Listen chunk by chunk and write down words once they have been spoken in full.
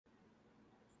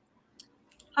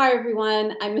Hi,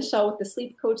 everyone. I'm Michelle with the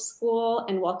Sleep Coach School,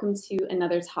 and welcome to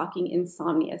another Talking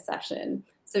Insomnia session.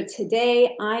 So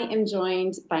today I am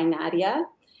joined by Nadia,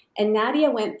 and Nadia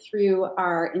went through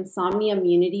our Insomnia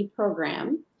Immunity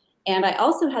program, and I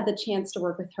also had the chance to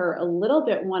work with her a little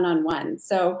bit one-on-one.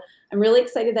 So I'm really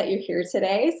excited that you're here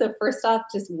today. So first off,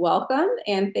 just welcome,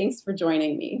 and thanks for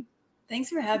joining me. Thanks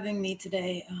for having me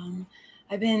today.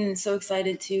 I've been so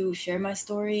excited to share my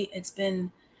story. It's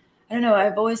been, I don't know,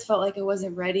 I've always felt like I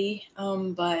wasn't ready,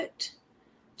 but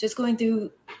just going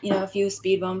through, a few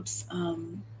speed bumps,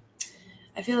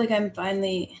 I feel like I'm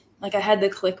finally, like I had the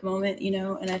click moment,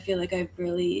 and I feel like I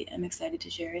really am excited to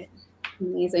share it.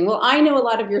 Amazing. Well, I know a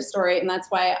lot of your story, and that's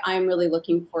why I'm really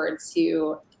looking forward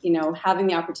to, having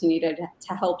the opportunity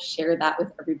to help share that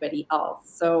with everybody else.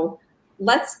 So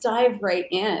let's dive right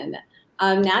in.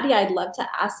 Nadia, I'd love to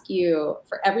ask you,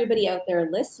 for everybody out there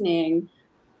listening,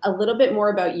 a little bit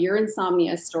more about your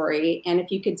insomnia story. And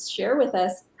if you could share with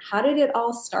us, how did it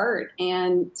all start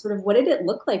and sort of what did it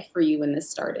look like for you when this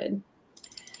started?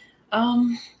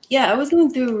 Yeah, I was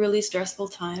going through a really stressful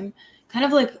time, kind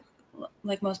of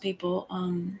like most people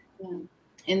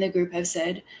in the group have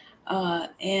said.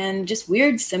 And just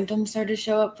weird symptoms started to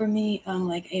show up for me.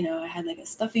 I had like a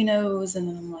stuffy nose, and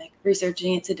then I'm like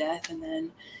researching it to death. And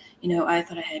then, I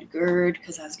thought I had GERD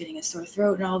because I was getting a sore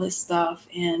throat and all this stuff.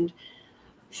 And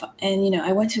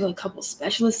I went to a couple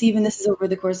specialists, even this is over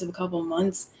the course of a couple of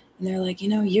months. And they're like,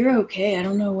 you're okay. I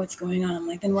don't know what's going on. I'm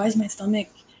like, then why is my stomach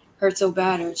hurt so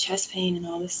bad, or chest pain and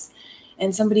all this?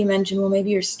 And somebody mentioned, well,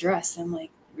 maybe you're stressed. I'm like,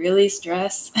 really,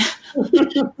 stress? So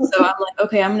I'm like,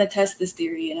 okay, I'm going to test this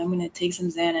theory, and I'm going to take some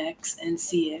Xanax and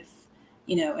see if,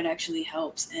 it actually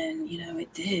helps. And,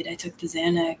 it did. I took the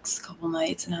Xanax a couple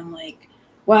nights, and I'm like,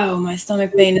 wow, my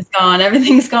stomach pain is gone.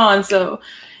 Everything's gone. So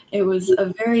it was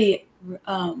a very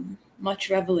much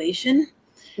revelation.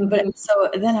 But so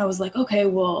then I was like, okay,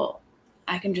 well,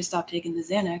 I can just stop taking the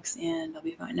Xanax and I'll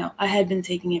be fine. Now, I had been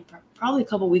taking it probably a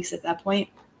couple weeks at that point.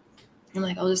 I'm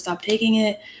like, I'll just stop taking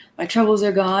it. My troubles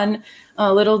are gone.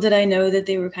 Little did I know that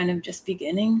they were kind of just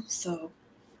beginning. So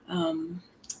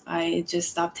I just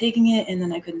stopped taking it, and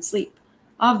then I couldn't sleep.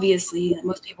 Obviously,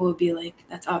 most people would be like,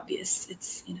 that's obvious.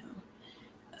 It's,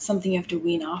 something you have to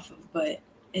wean off of. But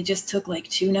it just took like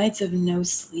 2 nights of no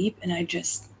sleep, and I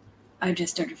just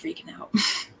started freaking out.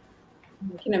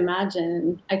 I can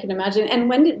imagine. And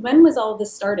when was all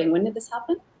this starting? When did this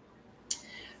happen?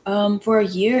 For a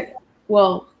year.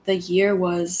 Well, the year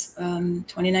was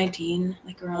 2019,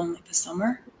 like around like the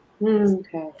summer.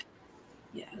 Okay.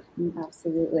 Yeah.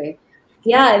 Absolutely.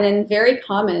 Yeah, and then very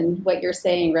common what you're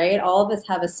saying, right? All of us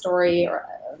have a story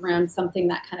around something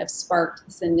that kind of sparked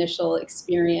this initial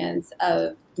experience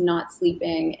of not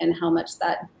sleeping and how much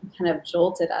that kind of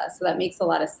jolted us. So that makes a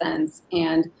lot of sense.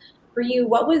 And for you,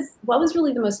 what was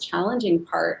really the most challenging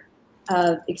part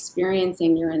of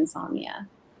experiencing your insomnia?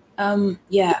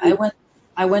 Yeah,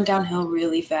 I went downhill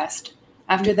really fast.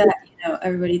 After that,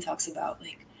 everybody talks about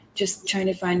like just trying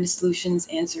to find the solutions,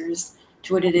 answers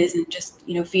to what it is, and just,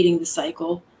 feeding the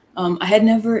cycle. I had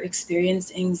never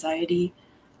experienced anxiety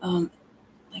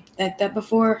like that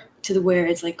before, to the where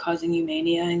it's like causing you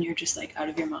mania and you're just like out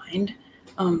of your mind.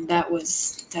 That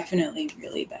was definitely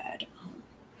really bad.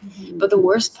 But the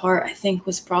worst part, I think,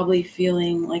 was probably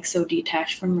feeling like so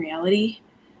detached from reality.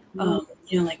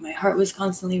 Like my heart was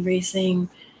constantly racing,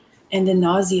 and the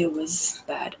nausea was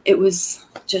bad. It was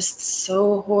just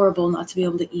so horrible not to be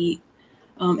able to eat.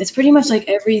 It's pretty much like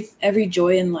every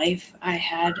joy in life I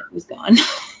had was gone.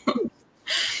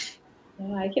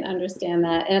 Yeah, I can understand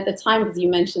that. And at the time, because you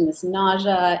mentioned this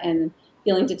nausea and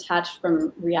feeling detached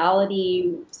from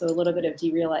reality, so a little bit of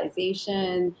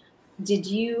derealization, did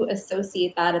you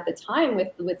associate that at the time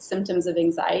with symptoms of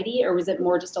anxiety, or was it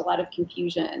more just a lot of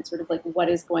confusion, sort of like, what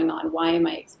is going on? Why am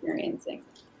I experiencing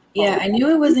all Yeah, I knew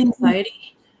it was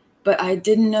anxiety, but I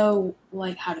didn't know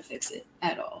like how to fix it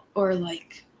at all, or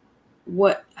like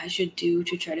what I should do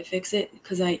to try to fix it.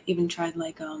 Because I even tried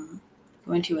like going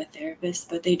to a therapist,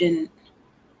 but they didn't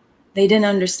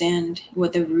understand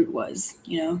what the root was.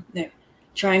 They're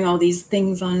trying all these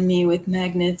things on me with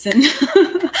magnets, and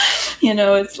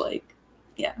it's like,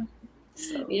 yeah.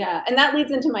 So. Yeah, and that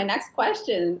leads into my next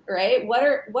question, right? What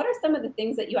are some of the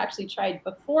things that you actually tried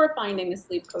before finding the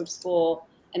sleep coach school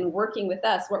and working with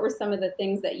us? What were some of the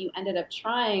things that you ended up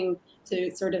trying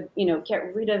to sort of,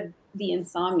 get rid of the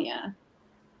insomnia?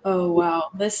 Oh, wow.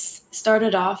 This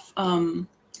started off,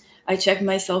 I checked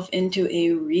myself into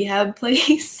a rehab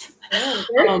place.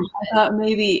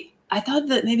 I thought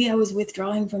that maybe I was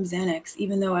withdrawing from Xanax,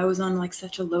 even though I was on like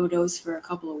such a low dose for a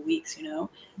couple of weeks,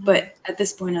 But at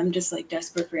this point, I'm just like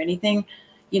desperate for anything.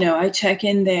 I check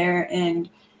in there, and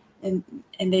and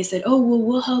they said, oh, well,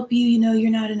 we'll help you,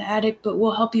 you're not an addict, but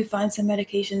we'll help you find some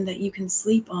medication that you can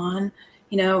sleep on,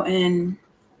 and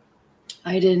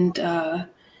I didn't,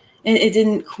 it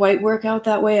didn't quite work out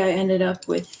that way. I ended up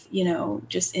with,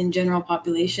 just in general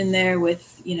population there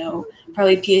with,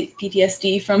 probably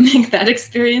PTSD from that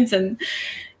experience. And,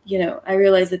 I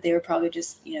realized that they were probably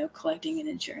just, collecting an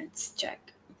insurance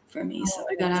check for me. So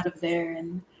I got out of there,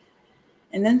 and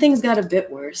then things got a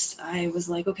bit worse. I was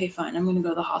like, okay, fine, I'm going to go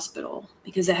to the hospital,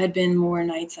 because it had been more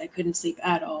nights I couldn't sleep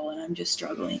at all, and I'm just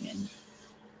struggling. And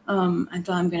I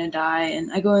thought I'm going to die.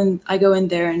 And I go in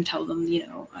there and tell them,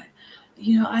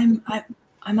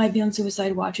 I might be on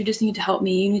suicide watch. You just need to help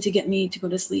me. You need to get me to go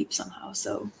to sleep somehow.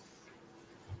 So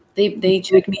they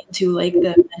took me into like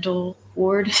the mental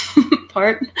ward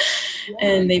part,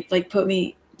 and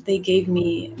they gave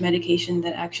me medication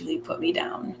that actually put me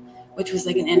down, which was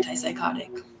like an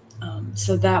antipsychotic.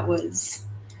 So that was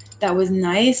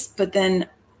nice. But then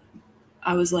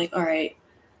I was like, all right,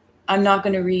 I'm not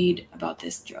going to read about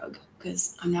this drug,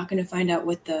 because I'm not going to find out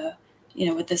what the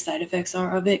side effects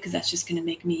are of it, because that's just going to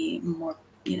make me more,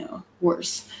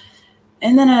 worse.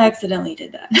 And then I accidentally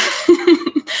did that.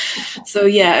 So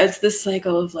yeah, it's this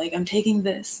cycle of like, I'm taking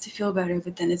this to feel better,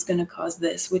 but then it's going to cause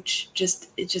this, which just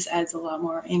adds a lot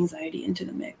more anxiety into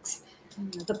the mix.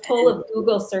 The pull of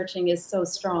Google searching is so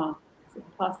strong. It's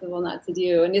impossible not to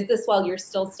do. And is this while you're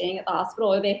still staying at the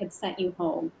hospital, or they had sent you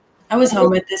home? I was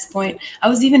home at this point. I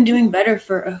was even doing better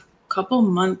for a couple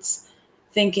months,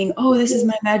 thinking, oh, this is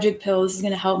my magic pill. This is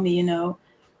going to help me,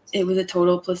 It was a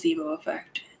total placebo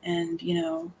effect. And,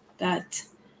 that,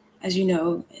 as you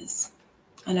know, is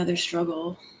another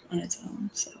struggle on its own.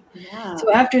 So,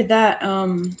 So after that,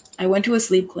 I went to a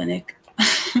sleep clinic.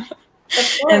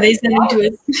 And they sent me to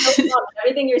it.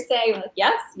 Everything you're saying, like,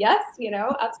 yes,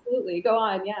 absolutely. Go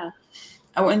on, yeah.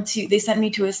 They sent me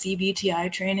to a CBT-I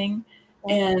training,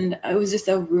 and it was just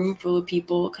a room full of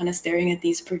people kind of staring at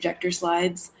these projector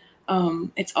slides.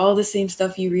 It's all the same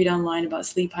stuff you read online about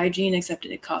sleep hygiene, except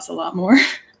it costs a lot more.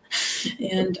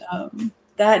 And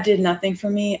that did nothing for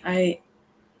me.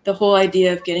 The whole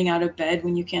idea of getting out of bed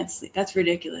when you can't sleep, that's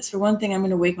ridiculous. For one thing, I'm going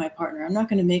to wake my partner. I'm not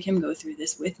going to make him go through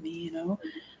this with me,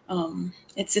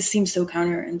 It just seems so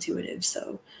counterintuitive.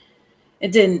 So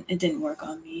it didn't work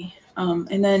on me.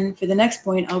 And then for the next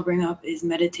point I'll bring up is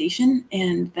meditation.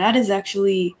 And that is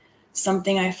actually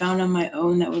something I found on my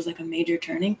own that was like a major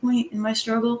turning point in my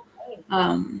struggle.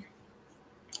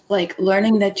 Like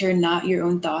learning that you're not your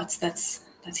own thoughts, that's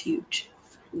huge.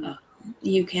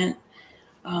 You can't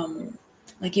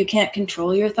you can't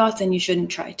control your thoughts, and you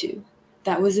shouldn't try to.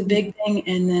 That was a big thing.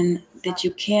 And then that you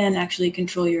can actually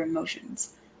control your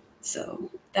emotions.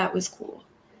 So that was cool.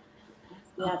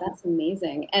 Yeah, that's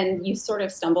amazing. And you sort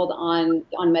of stumbled on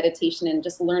meditation and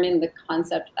just learning the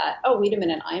concept that, oh, wait a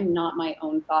minute, I'm not my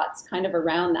own thoughts, kind of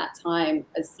around that time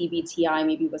as CBT-I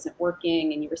maybe wasn't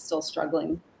working and you were still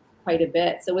struggling quite a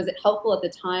bit. So was it helpful at the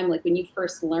time, like when you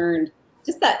first learned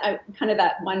just that kind of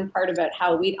that one part about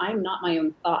how I'm not my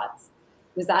own thoughts?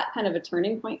 Was that kind of a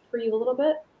turning point for you a little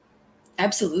bit?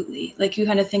 Absolutely. Like you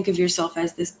kind of think of yourself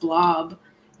as this blob.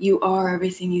 You are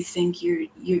everything you think.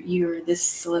 You're this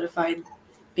solidified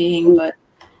being, but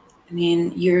I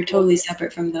mean, you're totally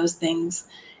separate from those things.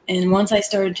 And once I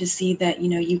started to see that,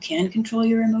 you can control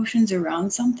your emotions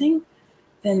around something,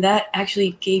 then that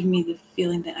actually gave me the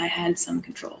feeling that I had some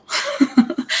control.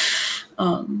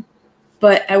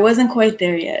 But I wasn't quite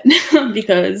there yet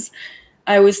because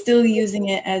I was still using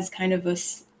it as kind of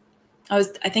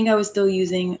I think I was still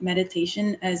using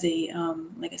meditation as a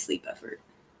like a sleep effort.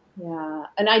 Yeah,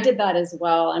 and I did that as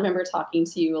well. I remember talking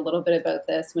to you a little bit about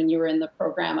this when you were in the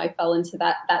program. I fell into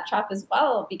that trap as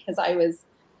well because I was,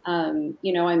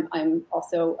 I'm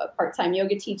also a part-time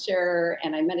yoga teacher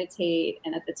and I meditate.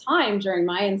 And at the time during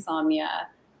my insomnia,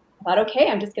 I thought, okay,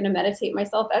 I'm just going to meditate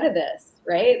myself out of this,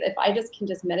 right? If I just can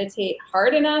just meditate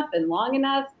hard enough and long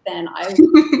enough, then I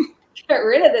will get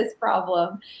rid of this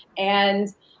problem. And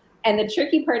the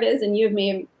tricky part is, and you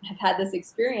may have had this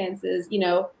experience, is,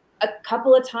 a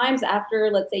couple of times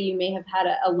after, let's say you may have had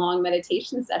a long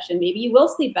meditation session, maybe you will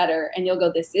sleep better and you'll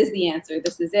go, this is the answer,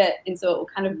 this is it. And so it will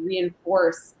kind of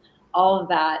reinforce all of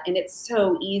that. And it's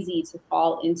so easy to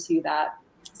fall into that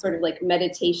sort of like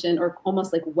meditation or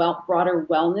almost like broader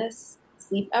wellness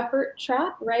sleep effort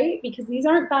trap, right? Because these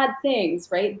aren't bad things,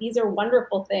 right? These are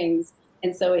wonderful things.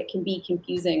 And so it can be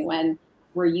confusing when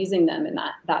we're using them in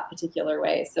that particular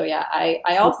way. So yeah,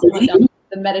 I also went down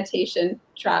the meditation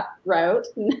trap route.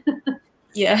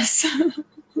 Yes.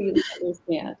 We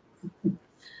understand.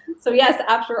 So yes,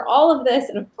 after all of this,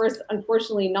 and of course,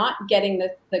 unfortunately, not getting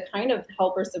the kind of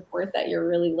help or support that you're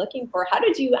really looking for, how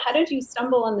did you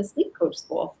stumble on the sleep coach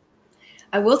school?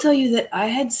 I will tell you that I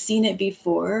had seen it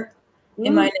before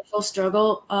in my initial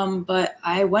struggle, but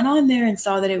I went on there and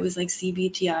saw that it was like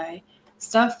CBT-I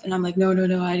stuff, and I'm like, no,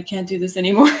 I can't do this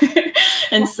anymore.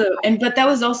 But that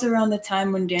was also around the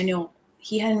time when Daniel,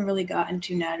 he hadn't really gotten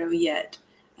to NATO yet,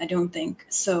 I don't think.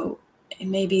 So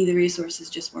maybe the resources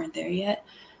just weren't there yet.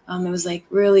 It was like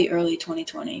really early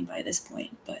 2020 by this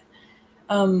point. But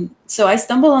so I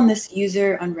stumbled on this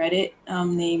user on Reddit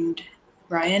named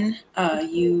Ryan,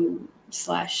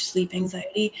 u/sleep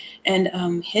anxiety,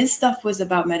 and his stuff was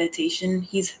about meditation.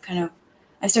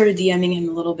 I started DMing him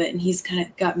a little bit, and he's kind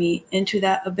of got me into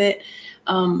that a bit.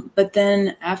 But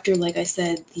then after, like I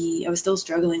said, I was still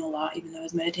struggling a lot, even though I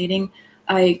was meditating.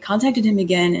 I contacted him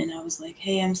again, and I was like,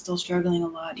 hey, I'm still struggling a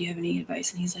lot. Do you have any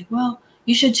advice? And he's like, well,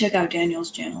 you should check out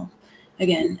Daniel's channel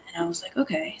again. And I was like,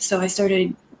 okay. So I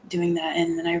started doing that,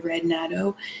 and then I read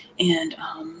NATO, and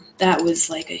that was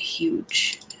like a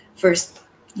huge first,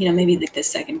 maybe like the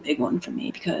second big one for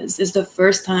me, because it's the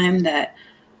first time that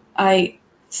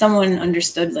someone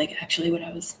understood like actually what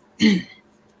I was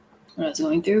what I was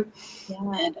going through. Yeah.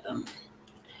 And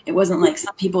it wasn't like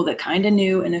some people that kind of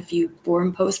knew in a few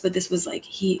forum posts, but this was like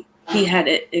he had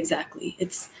it exactly.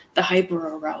 It's the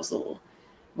hyper arousal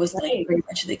was like pretty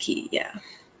much the key. Yeah.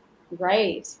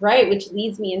 Right, which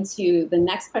leads me into the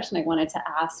next question I wanted to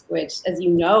ask, which, as you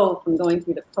know from going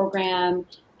through the program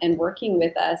and working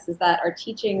with us, is that our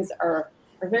teachings are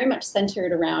very much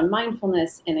centered around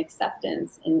mindfulness and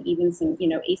acceptance, and even some,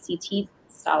 ACT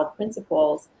style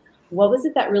principles. What was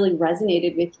it that really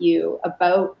resonated with you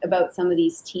about some of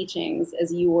these teachings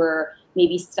as you were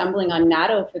maybe stumbling on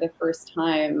NATO for the first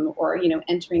time, or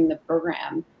entering the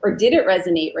program? Or did it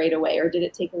resonate right away, or did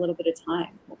it take a little bit of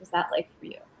time? What was that like for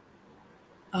you?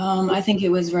 I think it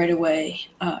was right away.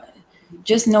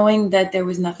 Just knowing that there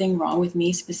was nothing wrong with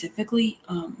me specifically,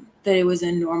 that it was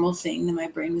a normal thing that my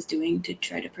brain was doing to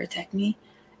try to protect me.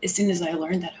 As soon as I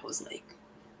learned that, I was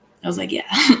like, yeah,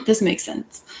 this makes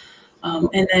sense.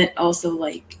 And then also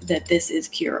like that this is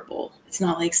curable. It's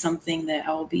not like something that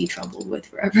I'll be troubled with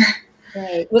forever.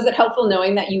 Right. Was it helpful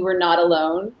knowing that you were not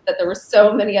alone, that there were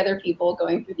so many other people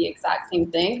going through the exact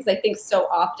same thing? Because I think so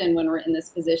often when we're in this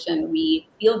position, we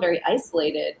feel very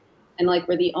isolated and like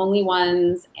we're the only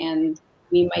ones, and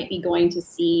we might be going to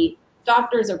see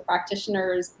doctors or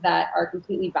practitioners that are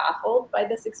completely baffled by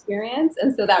this experience.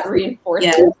 And so that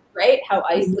reinforces, right, how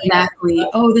isolated. Exactly.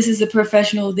 Oh, this is a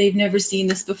professional. They've never seen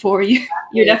this before.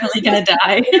 You're definitely going to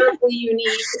die. Terribly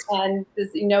unique, and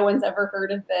no one's ever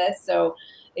heard of this. So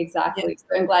exactly. So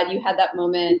I'm glad you had that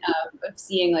moment of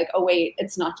seeing like, oh wait,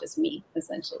 it's not just me,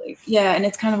 essentially. Yeah, and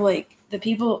it's kind of like the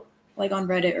people like on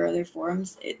Reddit or other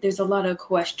forums, there's a lot of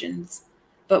questions,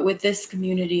 but with this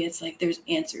community, it's like there's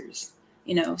answers,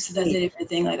 so that's a different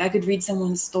thing. Like I could read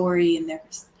someone's story and they're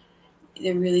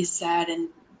really sad and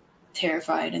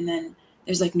terrified, and then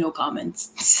there's like no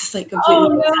comments. It's just like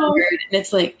completely unheard. And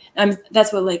it's like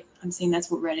that's what I'm saying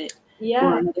that's what Reddit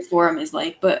or another forum is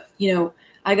like. But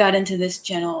I got into this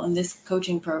channel and this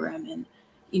coaching program and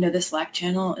the Slack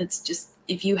channel. It's just,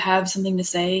 if you have something to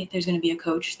say, there's going to be a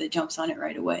coach that jumps on it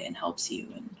right away and helps you.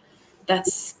 And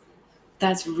that's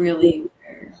really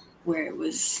where it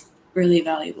was really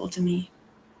valuable to me.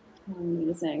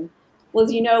 Amazing. Well,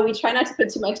 as you know, we try not to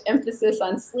put too much emphasis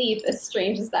on sleep, as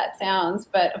strange as that sounds.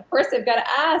 But of course, I've got to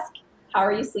ask, how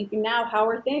are you sleeping now? How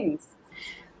are things?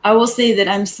 I will say that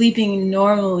I'm sleeping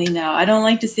normally now. I don't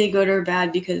like to say good or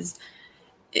bad because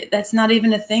that's not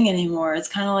even a thing anymore. It's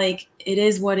kind of like, it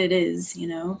is what it is,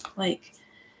 like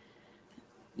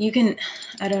you can,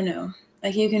 I don't know,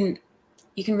 like you can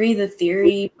read the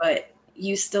theory, but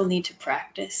you still need to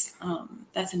practice.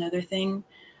 That's another thing.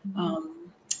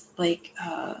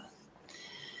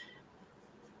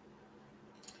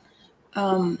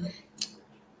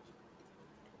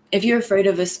 If you're afraid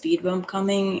of a speed bump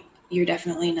coming, you're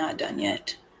definitely not done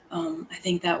yet. I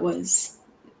think that was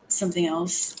something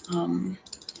else.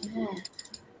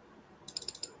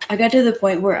 I got to the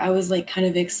point where I was like kind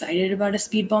of excited about a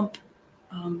speed bump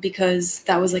because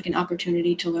that was like an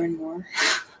opportunity to learn more.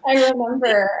 I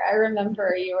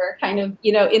remember you were kind of,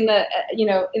 in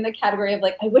the category of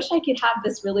like, I wish I could have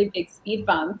this really big speed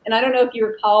bump. And I don't know if you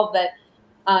recall that,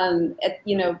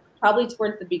 probably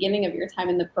towards the beginning of your time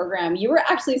in the program, you were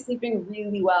actually sleeping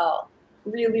really well,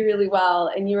 really, really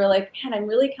well. And you were like, man, I'm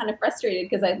really kind of frustrated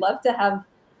because I'd love to have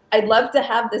I'd love to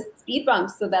have this speed bump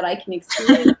so that I can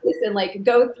experience this and like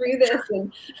go through this.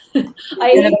 And I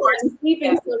hate that I'm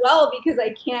sleeping so well because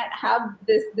I can't have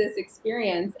this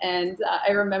experience. And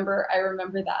I remember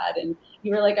that. And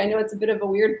you were like, I know it's a bit of a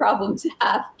weird problem to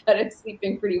have, but I'm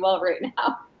sleeping pretty well right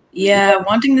now. Yeah,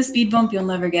 wanting the speed bump, you'll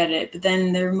never get it. But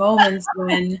then there are moments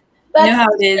when you know how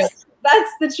it is.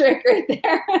 That's the trick right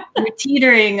there. You're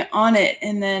teetering on it,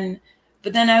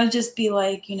 but then I would just be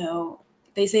like,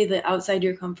 they say that outside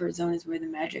your comfort zone is where the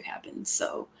magic happens.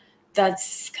 So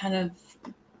that's kind of,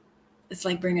 it's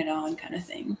like bring it on kind of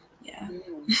thing. Yeah.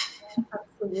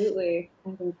 Absolutely.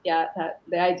 I think, that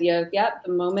the idea of,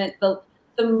 the moment, the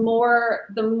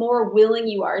more willing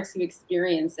you are to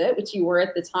experience it, which you were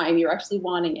at the time, you're actually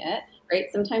wanting it, right?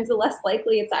 Sometimes the less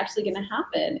likely it's actually going to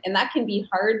happen. And that can be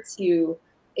hard to,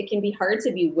 it can be hard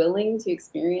to be willing to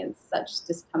experience such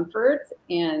discomfort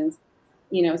and,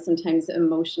 sometimes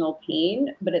emotional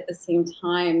pain. But at the same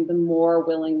time, the more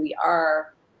willing we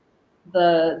are,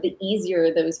 the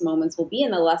easier those moments will be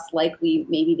and the less likely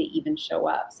maybe they even show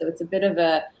up. So it's a bit of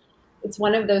it's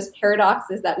one of those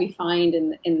paradoxes that we find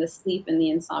in the sleep and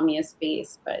the insomnia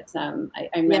space. But I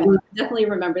definitely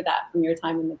remember that from your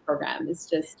time in the program. It's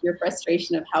just your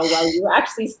frustration of how well you were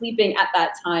actually sleeping at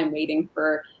that time, waiting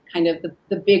for kind of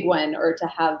the big one or to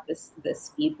have this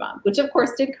speed bump, which of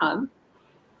course did come.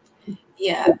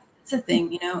 Yeah, it's a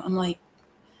thing, I'm like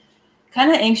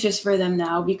kind of anxious for them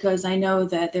now because I know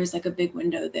that there's like a big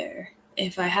window there.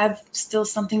 If I have still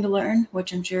something to learn,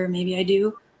 which I'm sure maybe I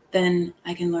do, then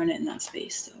I can learn it in that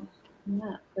space. So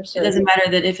yeah, for sure. It doesn't matter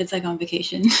that if it's like on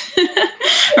vacation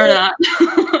or not.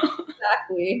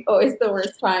 Exactly. Always the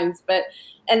worst times. But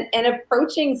and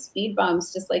approaching speed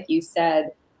bumps, just like you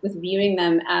said, with viewing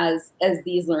them as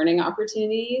these learning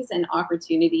opportunities and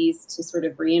opportunities to sort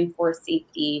of reinforce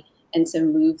safety and to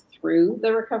move through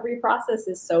the recovery process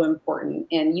is so important.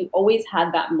 And you always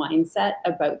had that mindset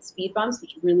about speed bumps,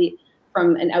 which really,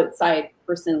 from an outside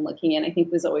person looking in, I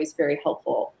think was always very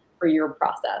helpful for your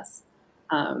process.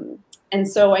 And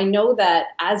so I know that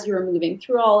as you're moving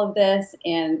through all of this,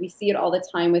 and we see it all the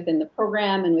time within the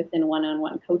program and within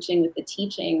one-on-one coaching with the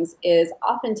teachings, is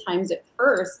oftentimes at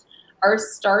first, our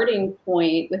starting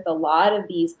point with a lot of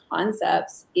these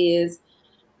concepts is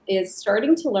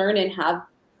starting to learn and have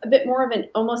a bit more of an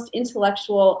almost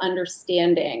intellectual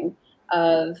understanding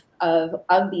of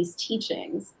these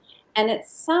teachings. And at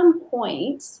some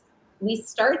point, we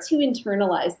start to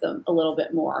internalize them a little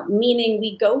bit more, meaning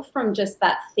we go from just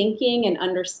that thinking and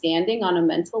understanding on a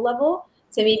mental level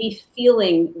to maybe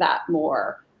feeling that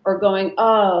more, or going,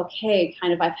 oh, okay,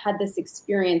 kind of, I've had this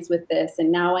experience with this,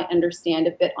 and now I understand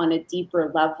a bit on a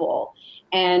deeper level.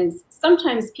 And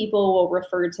sometimes people will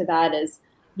refer to that as,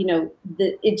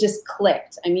 it just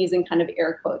clicked. I'm using kind of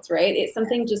air quotes, right?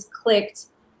 Something just clicked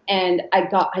and I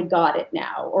got it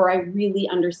now, or I really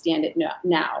understand it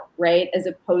now, right? As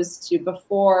opposed to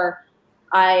before,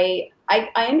 I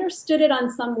understood it on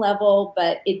some level,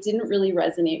 but it didn't really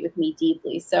resonate with me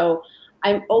deeply. So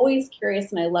I'm always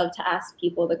curious, and I love to ask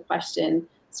people the question,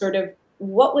 sort of,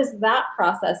 what was that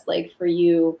process like for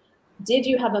you? Did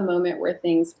you have a moment where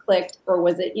things clicked, or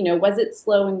was it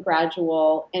slow and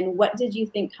gradual? And what did you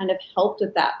think kind of helped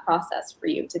with that process for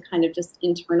you to kind of just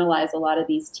internalize a lot of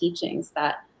these teachings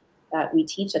that we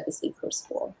teach at the Sleep Coach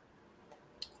School?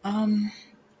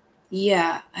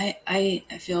 Yeah, I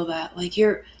feel that, like,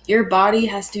 your body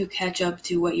has to catch up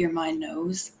to what your mind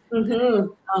knows.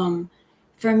 Mm-hmm.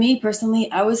 For me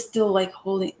personally, I was still like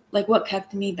holding, like, what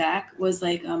kept me back was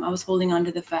like, I was holding on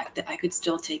to the fact that I could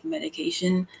still take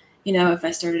medication, if I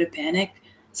started to panic.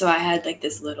 So I had like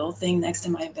this little thing next to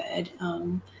my bed.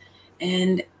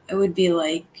 And it would be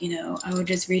like, I would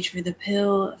just reach for the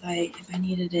pill if I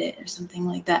needed it or something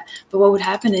like that. But what would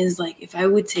happen is, like, if I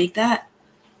would take that,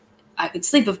 I could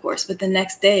sleep, of course, but the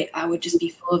next day I would just be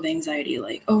full of anxiety,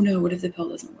 like, oh no, what if the pill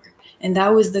doesn't work? And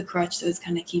that was the crutch that was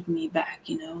kind of keeping me back,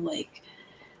 like,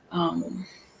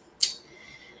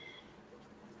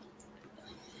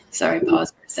 sorry,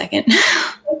 pause for a second.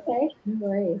 Okay, no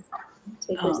worries.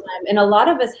 Take your time. And a lot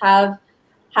of us have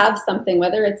something,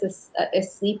 whether it's a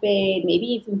sleep aid, maybe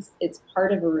even it's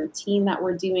part of a routine that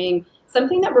we're doing,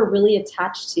 something that we're really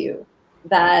attached to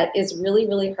that is really,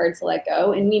 really hard to let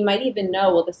go. And we might even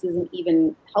know, well, this isn't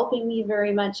even helping me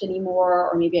very much anymore,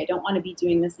 or maybe I don't want to be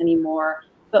doing this anymore.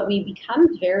 But we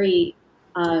become very,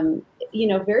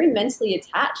 very mentally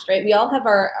attached, right? We all have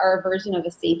our version of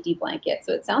a safety blanket.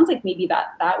 So it sounds like maybe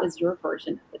that was your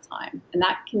version at the time. And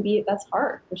that's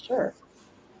hard for sure.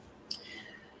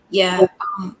 Yeah.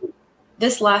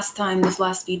 This last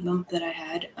speed bump that I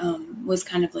had was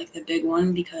kind of like the big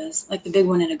one, because, like, the big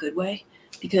one in a good way,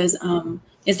 because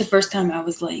is the first time I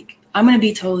was like, I'm going to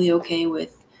be totally okay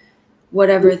with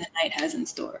whatever the night has in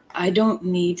store. I don't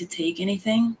need to take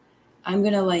anything. I'm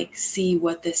going to like see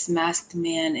what this masked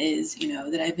man is, you know,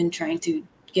 that I've been trying to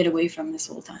get away from this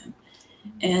whole time.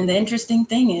 And the interesting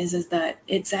thing is that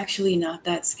it's actually not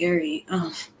that scary.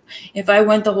 If I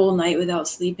went the whole night without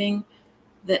sleeping,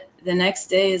 the next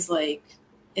day is like,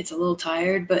 it's a little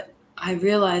tired, but I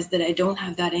realized that I don't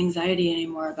have that anxiety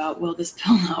anymore about, will this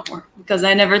pill not work? Because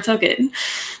I never took it.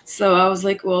 So I was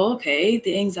like, well, okay,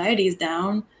 the anxiety is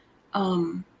down.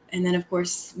 And then, of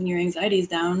course, when your anxiety is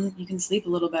down, you can sleep a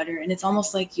little better. And it's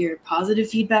almost like your positive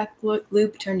feedback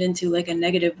loop turned into like a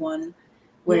negative one,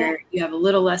 where you have a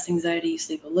little less anxiety, you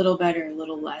sleep a little better, a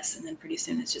little less, and then pretty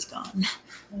soon it's just gone.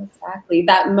 Exactly.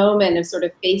 That moment of sort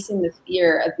of facing the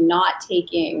fear of not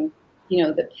taking, you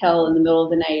know, the pill in the middle of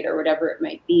the night or whatever it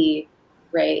might be,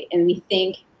 right? And we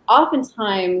think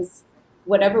oftentimes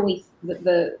whatever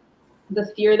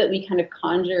the fear that we kind of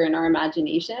conjure in our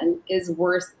imagination is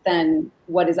worse than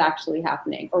what is actually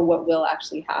happening or what will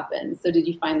actually happen. So did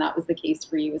you find that was the case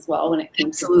for you as well when it came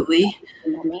Absolutely.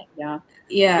 to the moment? Yeah.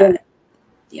 Yeah.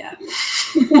 Yeah.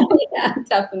 Yeah,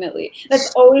 definitely.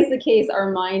 That's always the case.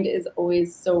 Our mind is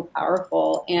always so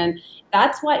powerful. And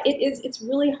that's why it's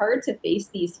really hard to face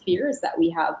these fears that we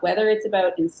have, whether it's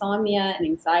about insomnia and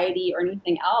anxiety or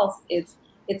anything else. It's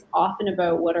often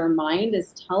about what our mind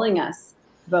is telling us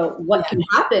about what can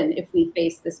happen if we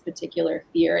face this particular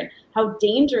fear and how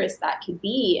dangerous that could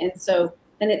be. And so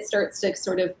then it starts to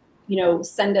sort of, you know,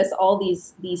 send us all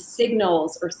these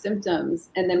signals or symptoms,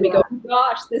 and then we go, oh,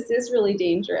 gosh, this is really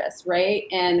dangerous, right?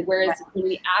 And whereas when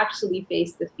we actually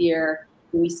face the fear,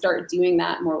 when we start doing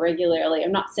that more regularly,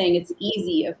 I'm not saying it's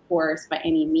easy, of course, by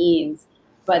any means,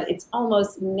 but it's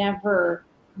almost never,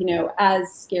 you know,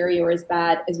 as scary or as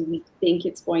bad as we think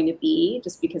it's going to be,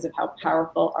 just because of how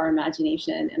powerful our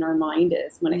imagination and our mind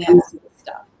is when it comes to this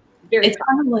stuff. It's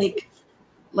kind of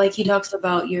like he talks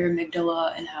about your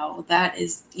amygdala and how that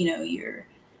is, you know,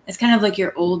 it's kind of like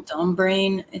your old dumb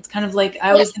brain. It's kind of like,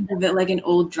 I always think of it like an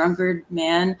old drunkard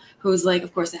man who's like,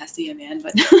 of course it has to be a man,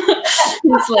 but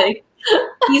it's like,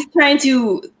 he's trying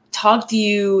to talk to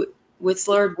you with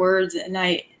slurred words at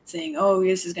night saying, oh,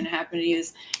 this is going to happen to you.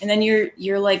 And then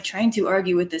you're like trying to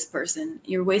argue with this person.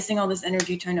 You're wasting all this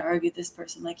energy trying to argue with this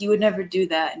person. Like you would never do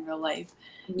that in real life.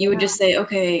 You would just say,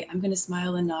 okay, I'm going to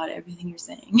smile and nod at everything you're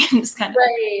saying. Just kind of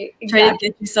try to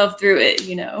get yourself through it,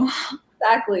 you know?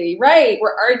 Exactly. Right.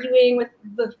 We're arguing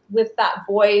with that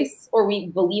voice, or we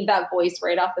believe that voice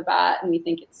right off the bat and we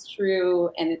think it's true.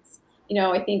 And it's, you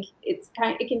know, I think it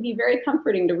can be very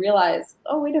comforting to realize,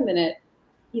 oh, wait a minute,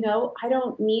 you know, I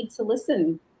don't need to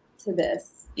listen to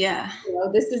this. Yeah. You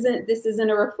know, this isn't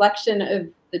a reflection of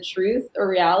the truth or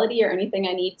reality or anything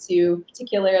I need to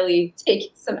particularly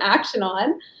take some action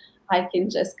on. I can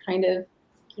just kind of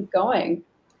keep going.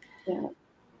 Yeah.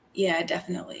 Yeah,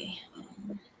 definitely.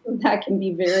 That can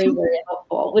be very, very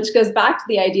helpful, which goes back to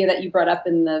the idea that you brought up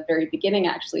in the very beginning,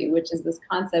 actually, which is this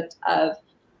concept of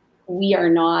we are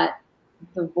not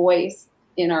the voice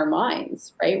in our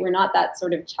minds, right? We're not that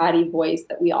sort of chatty voice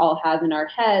that we all have in our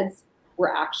heads.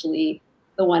 We're actually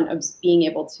the one of being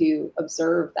able to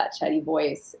observe that chatty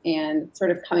voice and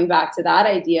sort of coming back to that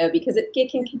idea, because it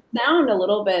can sound a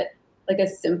little bit like a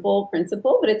simple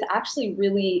principle, but it's actually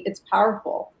really, it's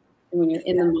powerful when you're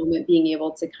in the moment, being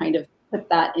able to kind of put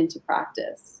that into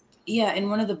practice. Yeah, and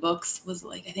one of the books was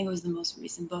like, I think it was the most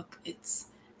recent book. It's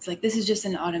like, this is just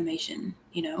an automation,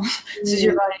 you know? This is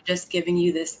your body just giving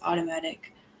you this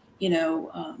automatic, you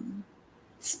know,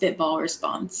 spitball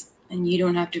response, and you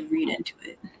don't have to read into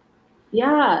it.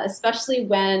 Yeah, especially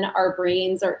when our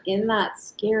brains are in that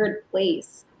scared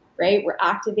place, right? We're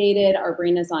activated, our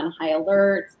brain is on high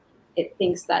alert. It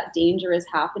thinks that danger is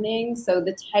happening. So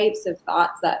the types of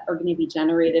thoughts that are going to be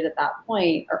generated at that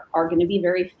point are going to be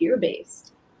very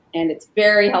fear-based. And it's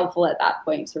very helpful at that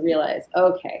point to realize,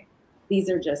 okay, these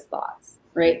are just thoughts,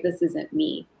 right? This isn't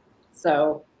me.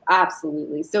 So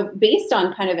absolutely. So based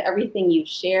on kind of everything you've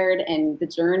shared and the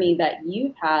journey that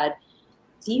you've had,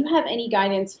 do you have any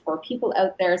guidance for people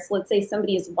out there? So let's say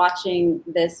somebody is watching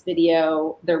this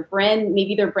video,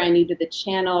 maybe they're brand new to the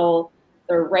channel,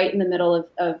 they're right in the middle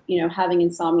of you know, having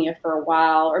insomnia for a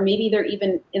while, or maybe they're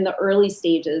even in the early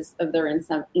stages of their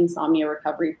insomnia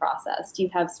recovery process. Do you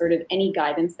have sort of any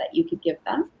guidance that you could give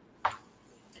them?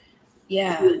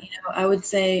 Yeah, you know, I would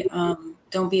say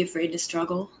don't be afraid to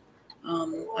struggle.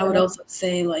 I would also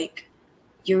say, like,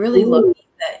 you're really lucky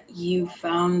that you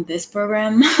found this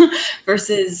program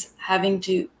versus having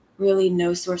to really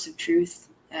no source of truth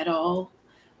at all.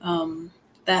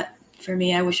 That for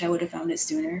me, I wish I would have found it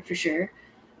sooner, for sure.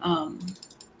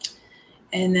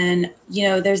 And then, you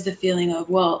know, there's the feeling of,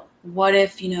 well, what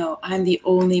if, you know, I'm the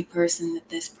only person that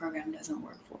this program doesn't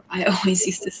work for? I always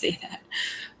used to say that.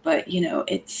 But, you know,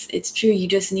 it's true. You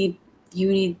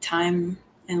need time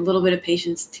and a little bit of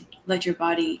patience to let your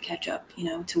body catch up, you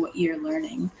know, to what you're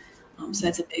learning. So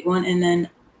that's a big one. And then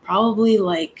probably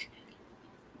like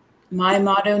my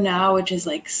motto now, which is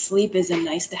like sleep is a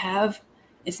nice to have,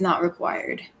 it's not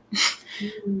required.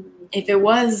 If it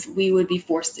was, we would be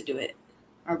forced to do it.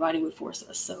 Our body would force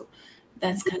us. So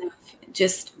that's kind of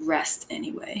just rest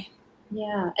anyway.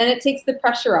 Yeah, and it takes the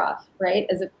pressure off, right?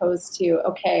 As opposed to,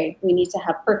 okay, we need to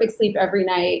have perfect sleep every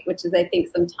night, which is, I think,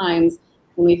 sometimes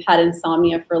when we've had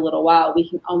insomnia for a little while, we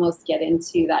can almost get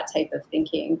into that type of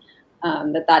thinking,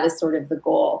 that is sort of the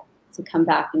goal, to come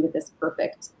back into this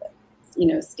perfect, you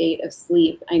know, state of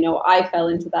sleep. I know I fell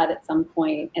into that at some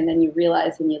point, and then you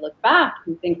realize when you look back,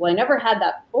 you think, well, I never had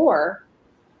that before,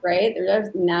 right?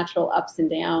 There's natural ups and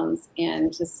downs,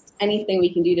 and just anything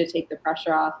we can do to take the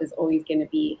pressure off is always going to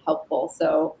be helpful.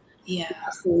 So Yeah.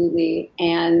 absolutely.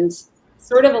 And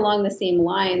sort of along the same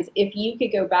lines, if you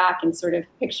could go back and sort of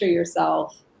picture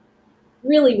yourself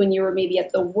really when you were maybe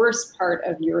at the worst part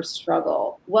of your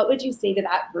struggle, what would you say to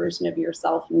that version of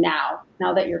yourself now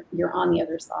that you're on the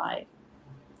other side?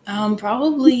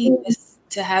 Probably just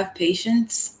to have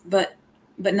patience, but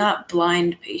not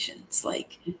blind patience.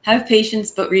 Like have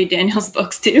patience, but read Daniel's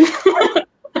books too,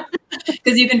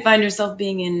 because you can find yourself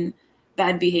being in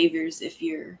bad behaviors if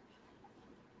you're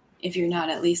not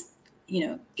at least, you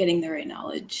know, getting the right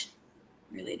knowledge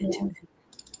related to it.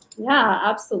 Yeah,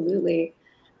 absolutely.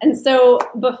 And so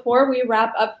before we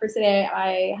wrap up for today,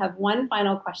 I have one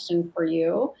final question for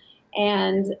you.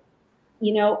 And,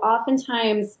 you know,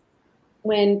 oftentimes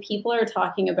when people are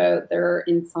talking about their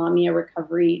insomnia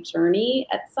recovery journey,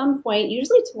 at some point,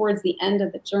 usually towards the end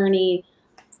of the journey,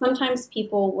 sometimes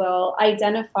people will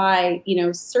identify, you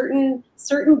know, certain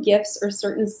gifts or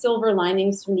certain silver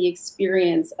linings from the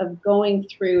experience of going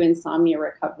through insomnia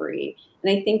recovery.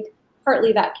 And I think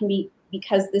partly that can be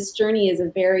because this journey is a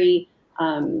very,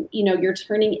 you know, you're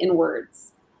turning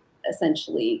inwards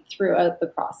essentially throughout the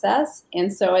process.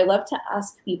 And so I love to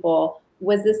ask people,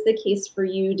 was this the case for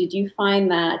you? Did you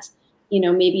find that, you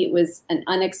know, maybe it was an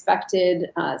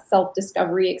unexpected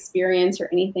self-discovery experience or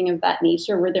anything of that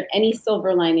nature? Were there any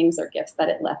silver linings or gifts that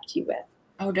it left you with?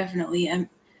 Oh, definitely. I'm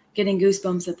getting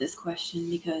goosebumps at this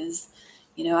question because,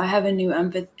 you know, I have a new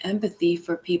empathy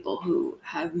for people who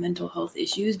have mental health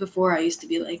issues. Before I used to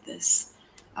be like this.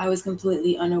 I was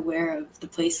completely unaware of the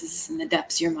places and the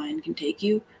depths your mind can take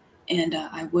you. And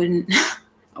I wouldn't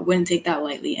I wouldn't take that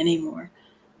lightly anymore.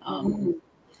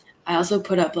 I also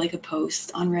put up like a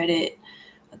post on Reddit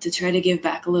to try to give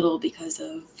back a little because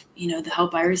of, you know, the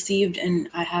help I received. And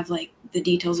I have like the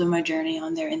details of my journey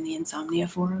on there in the insomnia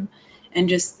forum, and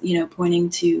just, you know, pointing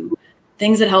to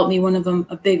things that helped me. One of them,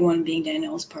 a big one, being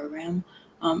Danielle's program.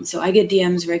 So I get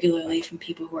DMs regularly from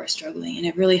people who are struggling, and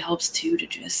it really helps too to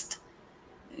just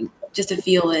to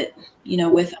feel it, you know,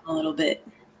 with them a little bit,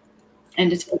 and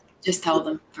just tell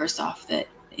them first off that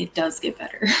it does get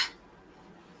better.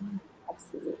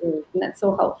 Absolutely. And that's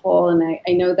so helpful. And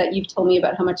I know that you've told me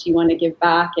about how much you want to give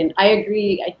back. And I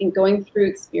agree. I think going through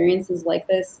experiences like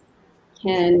this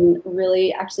can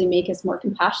really actually make us more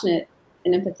compassionate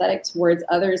and empathetic towards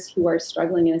others who are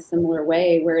struggling in a similar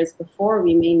way. Whereas before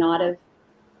we may not have,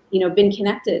 you know, been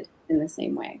connected in the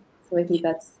same way. So I think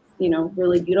that's, you know,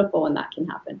 really beautiful when that can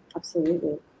happen.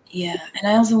 Absolutely. Yeah. And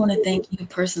I also want to thank you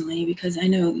personally, because I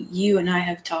know you and I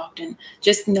have talked, and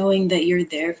just knowing that you're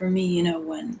there for me, you know,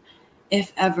 when,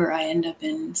 if ever I end up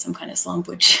in some kind of slump,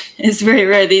 which is very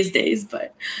rare these days,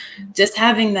 but just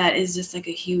having that is just like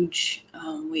a huge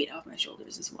weight off my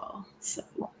shoulders as well. So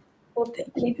well,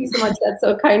 thank you so much. That's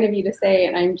so kind of you to say.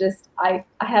 And I'm just, I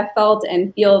have felt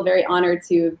and feel very honored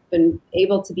to have been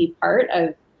able to be part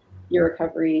of your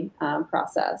recovery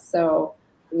process. So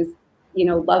it was, you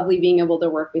know, lovely being able to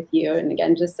work with you. And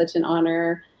again, just such an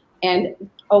honor. And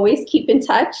always keep in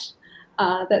touch.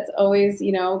 That's always,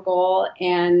 you know, goal,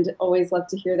 and always love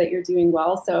to hear that you're doing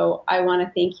well. So I want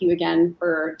to thank you again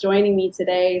for joining me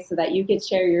today so that you could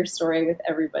share your story with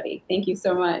everybody. Thank you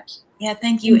so much. Yeah,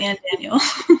 thank you, and Daniel.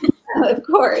 Of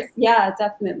course. Yeah,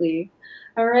 definitely.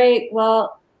 All right.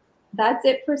 Well, that's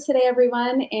it for today,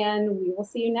 everyone. And we will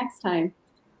see you next time.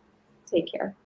 Take care.